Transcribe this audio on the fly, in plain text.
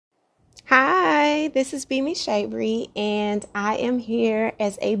this is Bimi Shavery, and I am here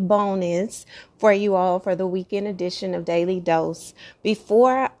as a bonus for you all for the weekend edition of Daily Dose.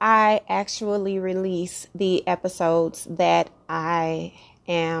 Before I actually release the episodes that I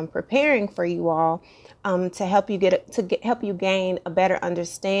am preparing for you all, to help you help you gain a better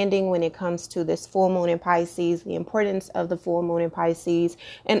understanding when it comes to this full moon in Pisces, the importance of the full moon in Pisces,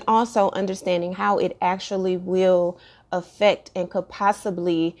 and also understanding how it actually will affect and could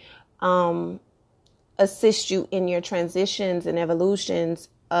possibly assist you in your transitions and evolutions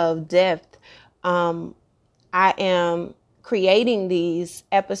of depth. I am creating these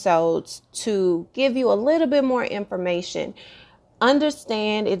episodes to give you a little bit more information.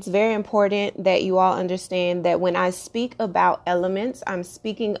 Understand, it's very important that you all understand that when I speak about elements, I'm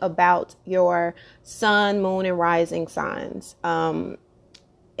speaking about your sun, moon, and rising signs. And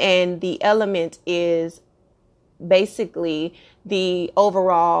the element is basically the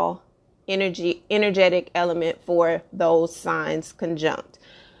overall energetic element for those signs conjunct.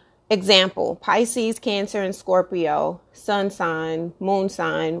 Example, Pisces, Cancer, and Scorpio, sun sign, moon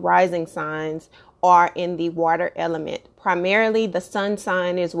sign, rising signs are in the water element. Primarily, the sun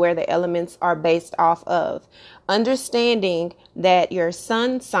sign is where the elements are based off of. Understanding that your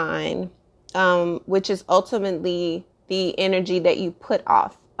sun sign, which is ultimately the energy that you put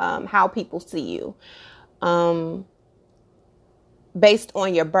off, how people see you, based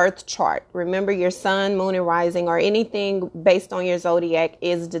on your birth chart. Remember, your sun, moon, and rising, or anything based on your zodiac,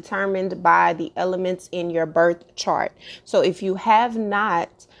 is determined by the elements in your birth chart. So if you have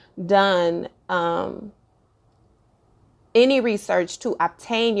not done any research to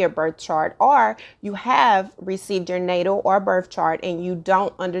obtain your birth chart, or you have received your natal or birth chart and you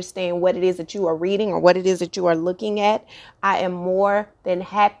don't understand what it is that you are reading or what it is that you are looking at, I am more than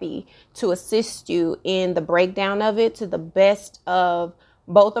happy to assist you in the breakdown of it to the best of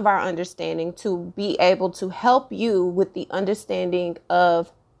both of our understanding, to be able to help you with the understanding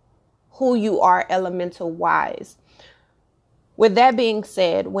of who you are elemental wise. With that being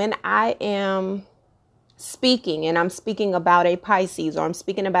said, when I am speaking and I'm speaking about a Pisces, or I'm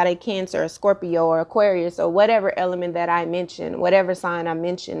speaking about a Cancer, a Scorpio, or Aquarius, or whatever element that I mention, whatever sign I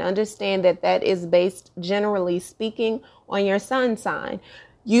mention, understand that that is based, generally speaking, on your sun sign.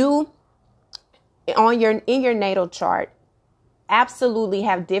 You in your natal chart absolutely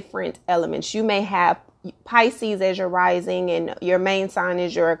have different elements. You may have Pisces as your rising and your main sign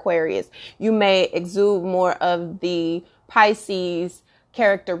is your Aquarius. You may exude more of the Pisces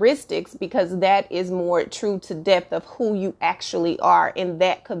characteristics because that is more true to depth of who you actually are, and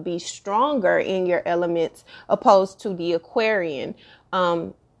that could be stronger in your elements opposed to the Aquarian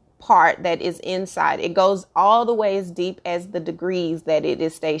part that is inside. It goes all the way as deep as the degrees that it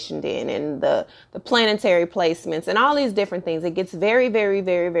is stationed in, and the planetary placements and all these different things. It gets very, very,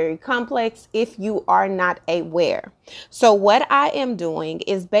 very, very complex if you are not aware. So what I am doing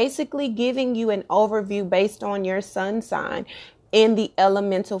is basically giving you an overview based on your sun sign in the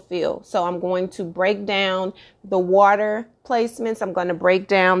elemental field. So I'm going to break down the water placements. I'm going to break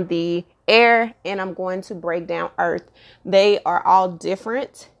down the air, and I'm going to break down earth. They are all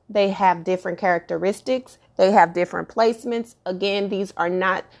different. They have different characteristics. They have different placements. Again, these are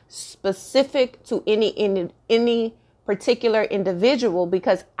not specific to any particular individual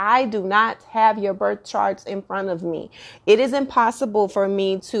because I do not have your birth charts in front of me. It is impossible for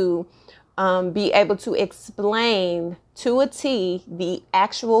me to be able to explain to a T the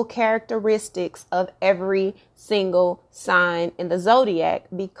actual characteristics of every single sign in the zodiac,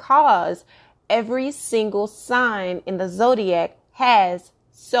 because every single sign in the zodiac has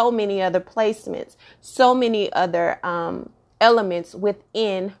so many other placements, so many other elements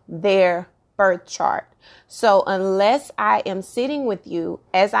within their birth chart. So unless I am sitting with you,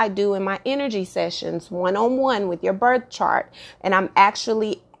 as I do in my energy sessions, one-on-one with your birth chart, and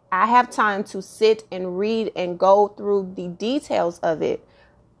I have time to sit and read and go through the details of it,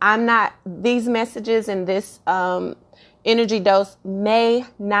 these messages and this energy dose may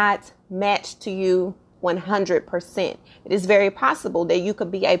not match to you 100%. It is very possible that you could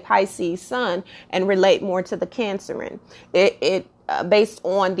be a Pisces sun and relate more to the Cancerian. It based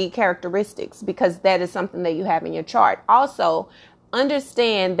on the characteristics, because that is something that you have in your chart. Also,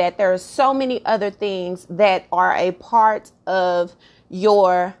 understand that there are so many other things that are a part of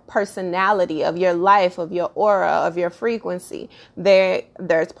your personality, of your life, of your aura, of your frequency.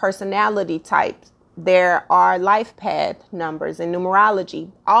 There's personality types. There are life path numbers and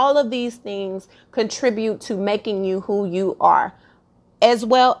numerology. All of these things contribute to making you who you are, as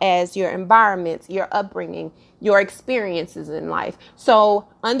well as your environments, your upbringing, your experiences in life. So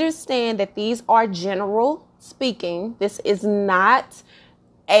understand that these are general speaking. This is not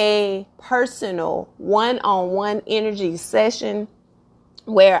a personal one-on-one energy session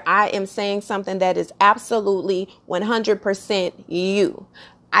where I am saying something that is absolutely 100% you.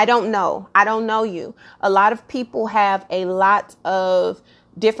 I don't know. I don't know you. A lot of people have a lot of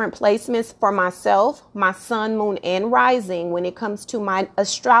different placements. For myself, my sun, moon, and rising, when it comes to my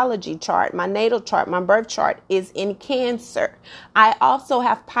astrology chart, my natal chart, my birth chart is in Cancer. I also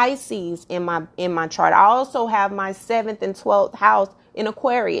have Pisces in my chart. I also have my 7th and 12th house in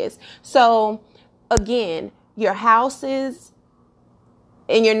Aquarius. So again, your houses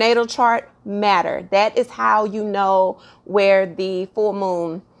in your natal chart matter. That is how you know where the full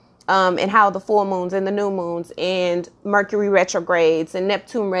moon and how the full moons and the new moons and Mercury retrogrades and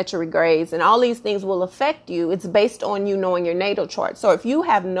Neptune retrogrades and all these things will affect you. It's based on you knowing your natal chart. So if you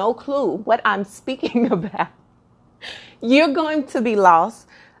have no clue what I'm speaking about, you're going to be lost.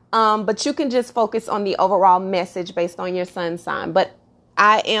 But you can just focus on the overall message based on your sun sign. But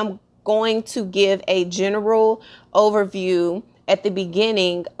I am going to give a general overview at the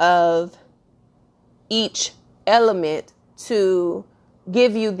beginning of each element to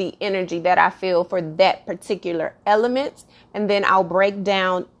give you the energy that I feel for that particular element. And then I'll break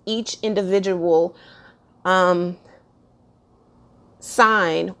down each individual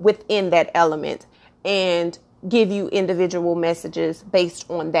sign within that element and give you individual messages based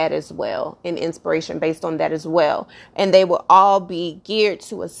on that as well, and inspiration based on that as well. And they will all be geared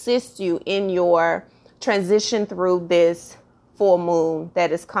to assist you in your transition through this full moon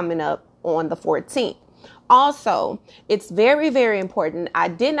that is coming up on the 14th. Also, it's very, very important. I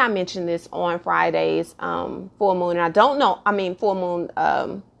did not mention this on Friday's full moon. And full moon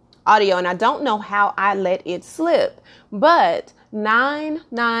audio, and I don't know how I let it slip. But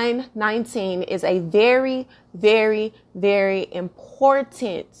 9/9/19 is a very, very, very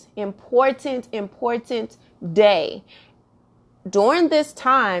important day. During this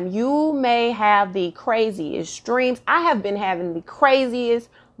time, you may have the craziest dreams. I have been having the craziest,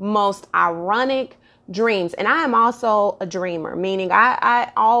 most ironic dreams. And I am also a dreamer, meaning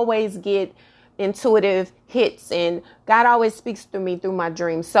I always get intuitive hits and God always speaks through me through my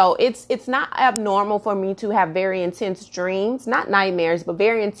dreams. So it's not abnormal for me to have very intense dreams, not nightmares, but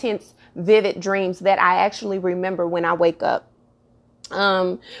very intense, vivid dreams that I actually remember when I wake up.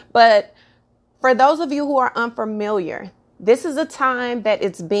 But for those of you who are unfamiliar, this is a time that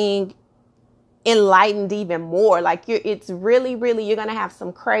it's being enlightened even more. Like it's really, really, you're going to have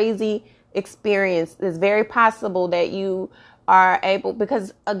some crazy experience. It's very possible that you are able,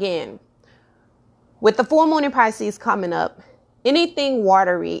 because again, with the full moon in Pisces coming up, anything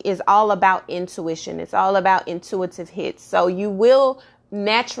watery is all about intuition. It's all about intuitive hits. So you will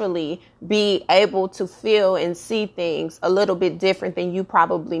naturally be able to feel and see things a little bit different than you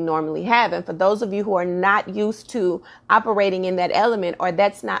probably normally have. And for those of you who are not used to operating in that element, or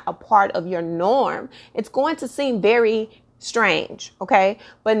that's not a part of your norm, it's going to seem very strange. Okay.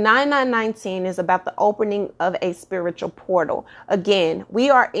 But 9/9/19 is about the opening of a spiritual portal. Again,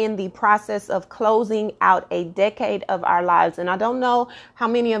 we are in the process of closing out a decade of our lives. And I don't know how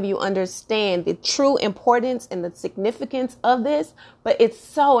many of you understand the true importance and the significance of this, but it's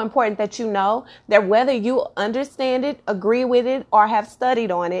so important that you know that whether you understand it, agree with it, or have studied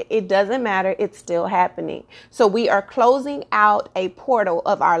on it, it doesn't matter. It's still happening. So we are closing out a portal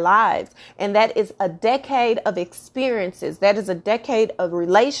of our lives. And that is a decade of experiences. That is a decade of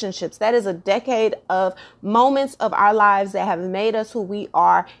relationships. That is a decade of moments of our lives that have made us who we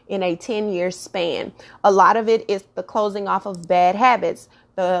are in a 10-year span. A lot of it is the closing off of bad habits,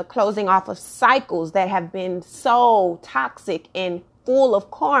 the closing off of cycles that have been so toxic and full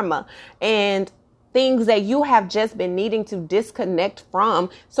of karma, and things that you have just been needing to disconnect from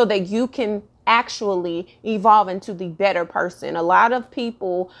so that you can actually evolve into the better person. A lot of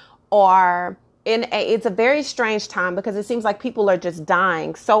people are it's a very strange time because it seems like people are just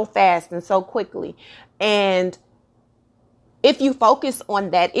dying so fast and so quickly. And if you focus on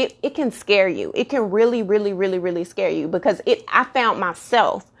that, it can scare you. It can really, really, really, really scare you, because I found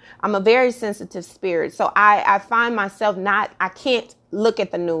myself, I'm a very sensitive spirit. So I find myself I can't look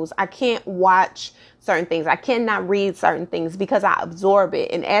at the news. I can't watch certain things. I cannot read certain things because I absorb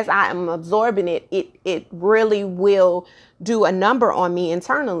it. And as I am absorbing it, it really will do a number on me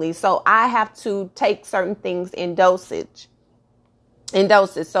internally. So I have to take certain things in doses.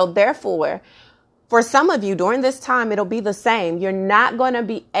 So therefore, for some of you during this time, it'll be the same. You're not going to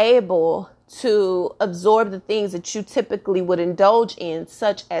be able to absorb the things that you typically would indulge in,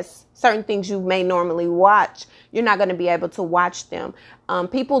 such as certain things you may normally watch. You're not going to be able to watch them.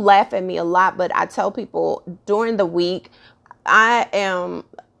 People laugh at me a lot, but I tell people during the week, I am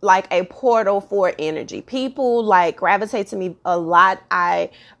like a portal for energy. People like gravitate to me a lot.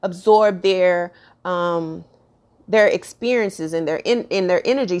 I absorb their experiences and their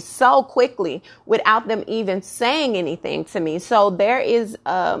energy so quickly without them even saying anything to me. So there is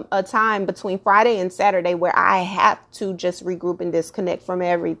a time between Friday and Saturday where I have to just regroup and disconnect from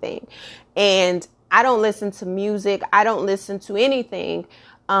everything. And I don't listen to music. I don't listen to anything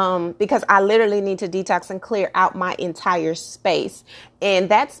because I literally need to detox and clear out my entire space. And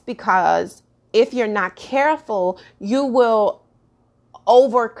that's because if you're not careful, you will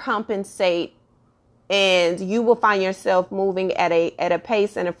overcompensate and you will find yourself moving at a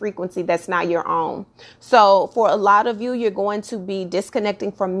pace and a frequency that's not your own. So for a lot of you, you're going to be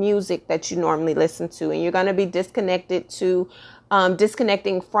disconnecting from music that you normally listen to, and you're going to be disconnecting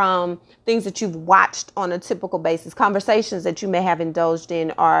from things that you've watched on a typical basis, conversations that you may have indulged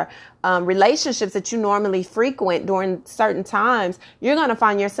in, or relationships that you normally frequent during certain times. You're going to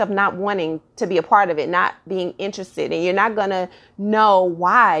find yourself not wanting to be a part of it, not being interested, and you're not going to know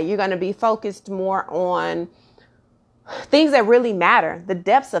why. You're going to be focused more on things that really matter, the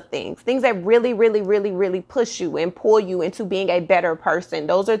depths of things that really, really, really, really push you and pull you into being a better person.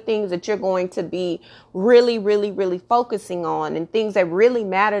 Those are things that you're going to be really, really, really focusing on, and things that really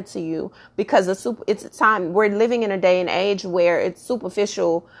matter to you, because it's a time, we're living in a day and age where it's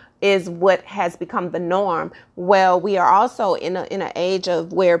superficial is what has become the norm. Well, we are also in an age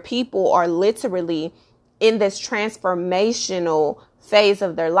of where people are literally in this transformational phase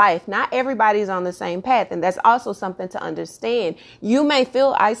of their life. Not everybody's on the same path. And that's also something to understand. You may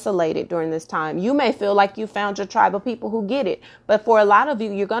feel isolated during this time. You may feel like you found your tribe of people who get it. But for a lot of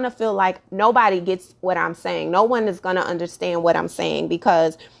you, you're going to feel like nobody gets what I'm saying. No one is going to understand what I'm saying,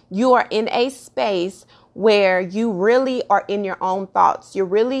 because you are in a space where you really are in your own thoughts. You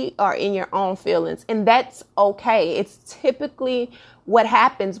really are in your own feelings. And that's okay. It's typically what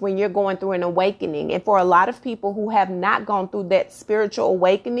happens when you're going through an awakening. And for a lot of people who have not gone through that spiritual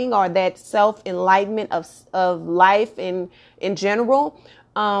awakening or that self-enlightenment of life in general,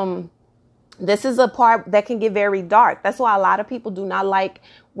 this is a part that can get very dark. That's why a lot of people do not like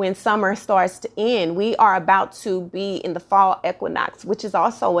when summer starts to end. We are about to be in the fall equinox, which is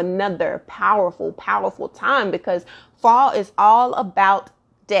also another powerful, powerful time, because fall is all about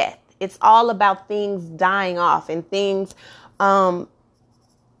death. It's all about things dying off and things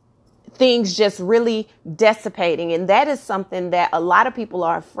just really dissipating. And that is something that a lot of people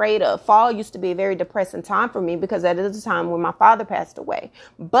are afraid of. Fall used to be a very depressing time for me because that is the time when my father passed away.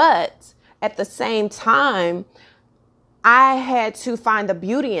 But at the same time, I had to find the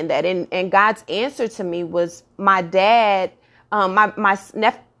beauty in that. And God's answer to me was my dad,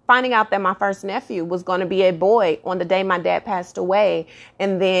 finding out that my first nephew was going to be a boy on the day my dad passed away.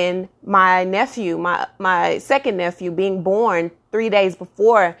 And then my nephew, my second nephew, being born 3 days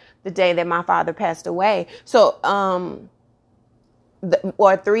before the day that my father passed away. So,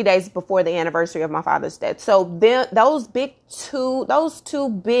 or 3 days before the anniversary of my father's death. So those two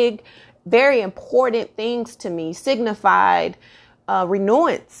big, very important things to me signified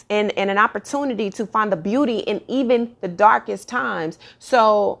renewance and an opportunity to find the beauty in even the darkest times.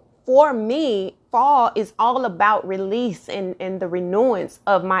 So for me, fall is all about release and the renewance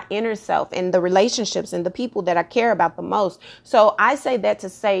of my inner self and the relationships and the people that I care about the most. So I say that to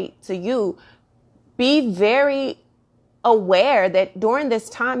say to you, be very aware that during this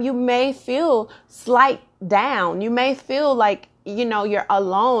time you may feel slight down. You may feel like, you're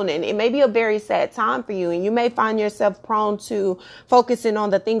alone, and it may be a very sad time for you. And you may find yourself prone to focusing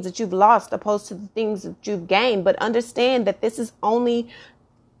on the things that you've lost opposed to the things that you've gained. But understand that this is only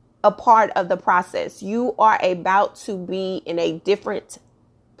a part of the process. You are about to be in a different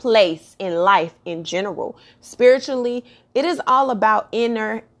place in life in general. Spiritually, it is all about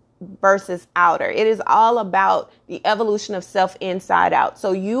inner versus outer. It is all about the evolution of self inside out.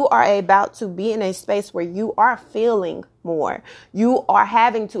 So you are about to be in a space where you are feeling more. You are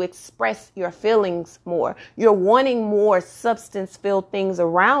having to express your feelings more. You're wanting more substance-filled things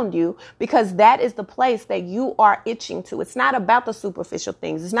around you, because that is the place that you are itching to. It's not about the superficial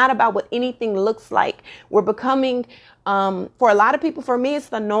things. It's not about what anything looks like. We're becoming, for a lot of people, for me, it's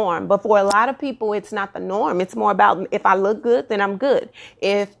the norm. But for a lot of people, it's not the norm. It's more about, if I look good, then I'm good.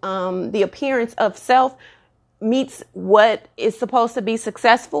 If the appearance of self meets what is supposed to be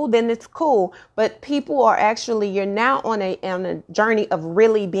successful, then it's cool. But people are actually, you're now on a journey of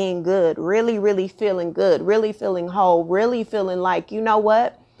really being good, really, really feeling good, really feeling whole, really feeling like, you know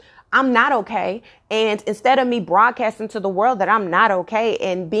what? I'm not okay. And instead of me broadcasting to the world that I'm not okay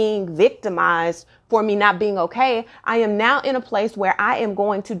and being victimized for me not being okay, I am now in a place where I am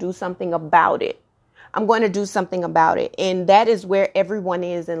going to do something about it. I'm going to do something about it. And that is where everyone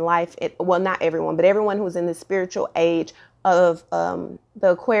is in life. Well, not everyone, but everyone who's in the spiritual age of the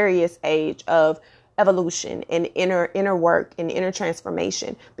Aquarius age of evolution and inner work and inner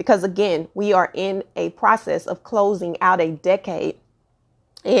transformation. Because again, we are in a process of closing out a decade,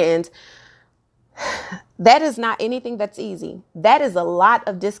 and that is not anything that's easy. That is a lot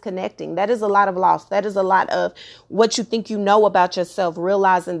of disconnecting. That is a lot of loss. That is a lot of what you think you know about yourself,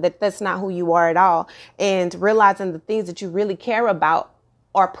 realizing that that's not who you are at all, and realizing the things that you really care about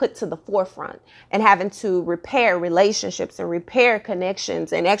are put to the forefront, and having to repair relationships and repair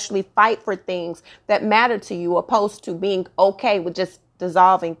connections and actually fight for things that matter to you, opposed to being okay with just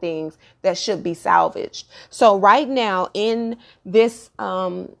dissolving things that should be salvaged. So right now in this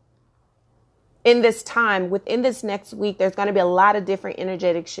time, within this next week, there's going to be a lot of different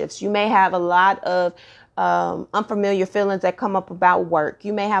energetic shifts. You may have a lot of unfamiliar feelings that come up about work.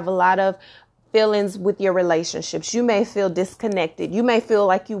 You may have a lot of feelings with your relationships. You may feel disconnected. You may feel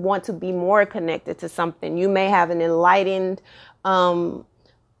like you want to be more connected to something. You may have an enlightened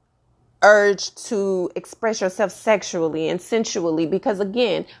urge to express yourself sexually and sensually, because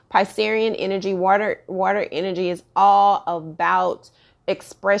again, Piscean energy, water energy is all about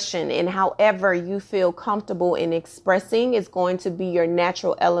expression, and however you feel comfortable in expressing is going to be your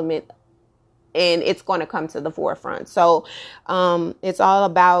natural element, and it's going to come to the forefront. So it's all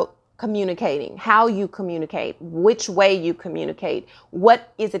about communicating, how you communicate, which way you communicate,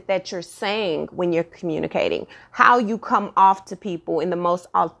 what is it that you're saying when you're communicating, how you come off to people in the most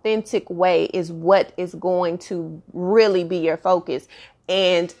authentic way is what is going to really be your focus.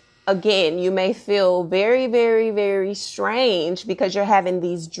 And again, you may feel very, very, very strange because you're having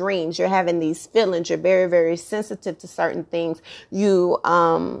these dreams, you're having these feelings, you're very, very sensitive to certain things. You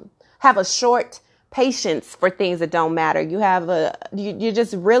have a short patience for things that don't matter. You have you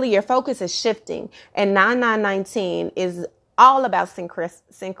just really, your focus is shifting. And 9919 is all about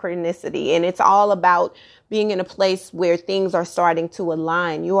synchronicity, and it's all about being in a place where things are starting to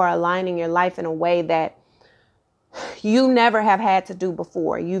align. You are aligning your life in a way that you never have had to do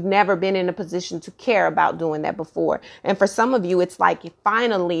before. You've never been in a position to care about doing that before. And for some of you, it's like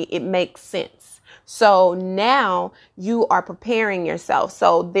finally it makes sense. So now you are preparing yourself.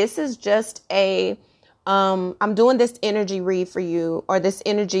 So this is just I'm doing this energy read for you, or this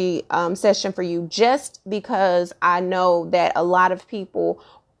energy session for you, just because I know that a lot of people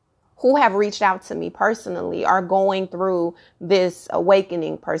who have reached out to me personally are going through this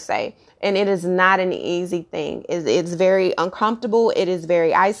awakening per se. And it is not an easy thing. It's very uncomfortable. It is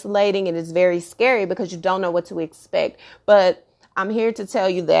very isolating. It is very scary because you don't know what to expect. But I'm here to tell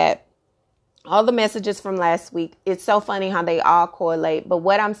you that all the messages from last week, it's so funny how they all correlate. But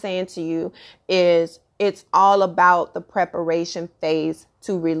what I'm saying to you is it's all about the preparation phase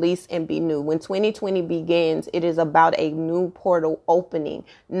to release and be new. When 2020 begins, it is about a new portal opening,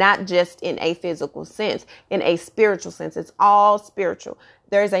 not just in a physical sense, in a spiritual sense. It's all spiritual.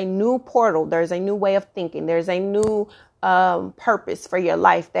 There's a new portal. There's a new way of thinking. There's a new purpose for your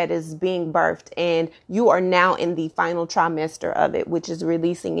life that is being birthed. And you are now in the final trimester of it, which is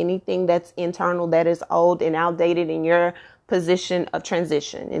releasing anything that's internal, that is old and outdated in your position of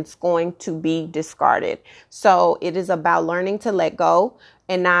transition. It's going to be discarded. So it is about learning to let go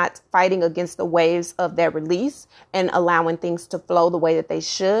and not fighting against the waves of that release, and allowing things to flow the way that they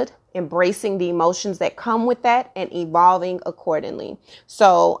should, embracing the emotions that come with that, and evolving accordingly.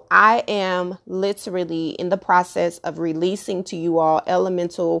 So I am literally in the process of releasing to you all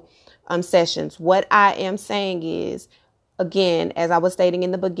elemental sessions. What I am saying is, again, as I was stating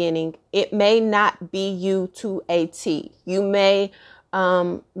in the beginning, it may not be you to a T. You may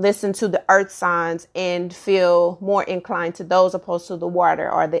listen to the earth signs and feel more inclined to those opposed to the water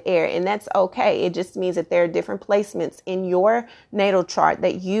or the air. And that's okay. It just means that there are different placements in your natal chart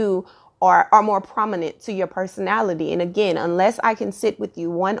that you are more prominent to your personality. And again, unless I can sit with you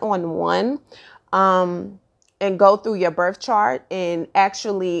one-on-one and go through your birth chart and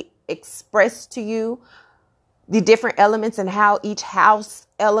actually express to you the different elements and how each house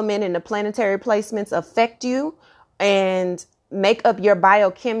element and the planetary placements affect you and make up your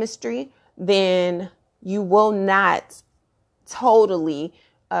biochemistry, then you will not totally,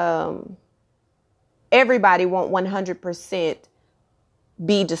 everybody won't 100%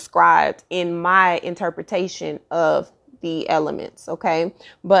 be described in my interpretation of the elements. Okay.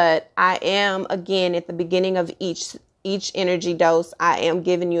 But I am, again, at the beginning of each energy dose, I am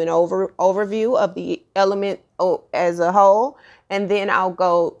giving you an overview of the element as a whole. And then I'll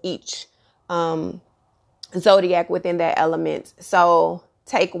go each, zodiac within that element. So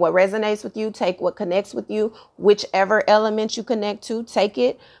take what resonates with you, take what connects with you, whichever element you connect to, take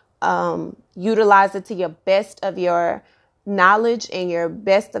it, utilize it to your best of your knowledge and your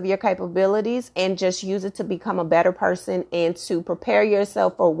best of your capabilities, and just use it to become a better person and to prepare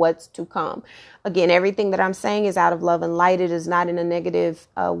yourself for what's to come. Again, everything that I'm saying is out of love and light. It is not in a negative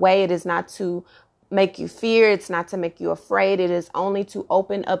way. It is not to make you fear. It's not to make you afraid. It is only to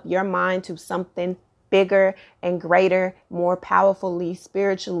open up your mind to something bigger and greater, more powerfully,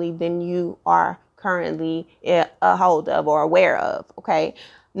 spiritually than you are currently a hold of or aware of. Okay.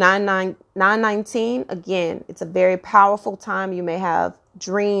 919, again, it's a very powerful time. You may have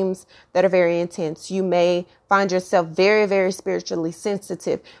dreams that are very intense. You may find yourself very, very spiritually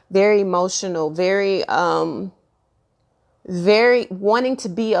sensitive, very emotional, very wanting to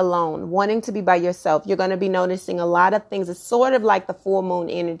be alone, wanting to be by yourself. You're going to be noticing a lot of things. It's sort of like the full moon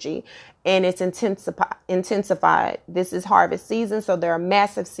energy, and it's intensified. This is harvest season, so there are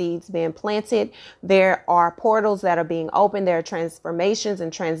massive seeds being planted. There are portals that are being opened. There are transformations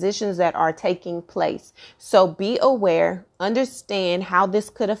and transitions that are taking place. So be aware, understand how this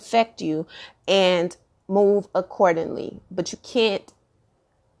could affect you, and move accordingly. But you can't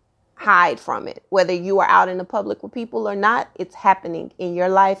hide from it. Whether you are out in the public with people or not, it's happening in your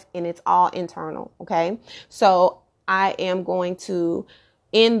life, and it's all internal. Okay. So I am going to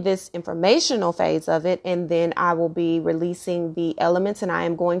end this informational phase of it, and then I will be releasing the elements, and I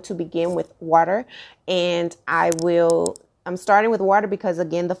am going to begin with water, and I'm starting with water because,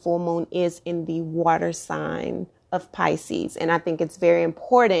 again, the full moon is in the water sign of Pisces. And I think it's very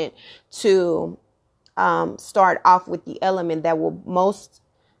important to start off with the element that will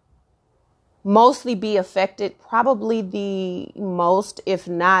mostly be affected, probably the most, if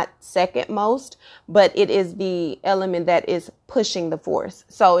not second most, but it is the element that is pushing the force.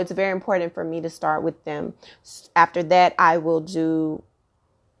 So it's very important for me to start with them. After that, I will do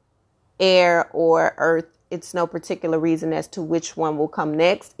air or earth. It's no particular reason as to which one will come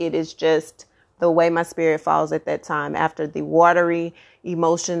next. It is just the way my spirit falls at that time. After the watery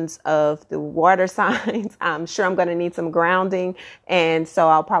emotions of the water signs, I'm sure I'm going to need some grounding. And so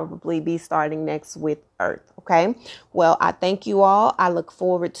I'll probably be starting next with earth. Okay. Well, I thank you all. I look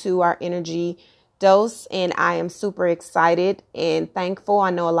forward to our energy dose, and I am super excited and thankful. I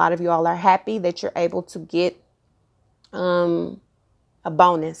know a lot of you all are happy that you're able to get a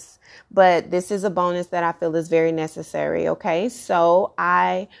bonus, but this is a bonus that I feel is very necessary. Okay. So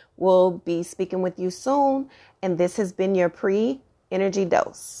I will be speaking with you soon. And this has been your pre-energy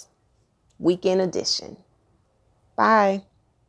dose weekend edition. Bye.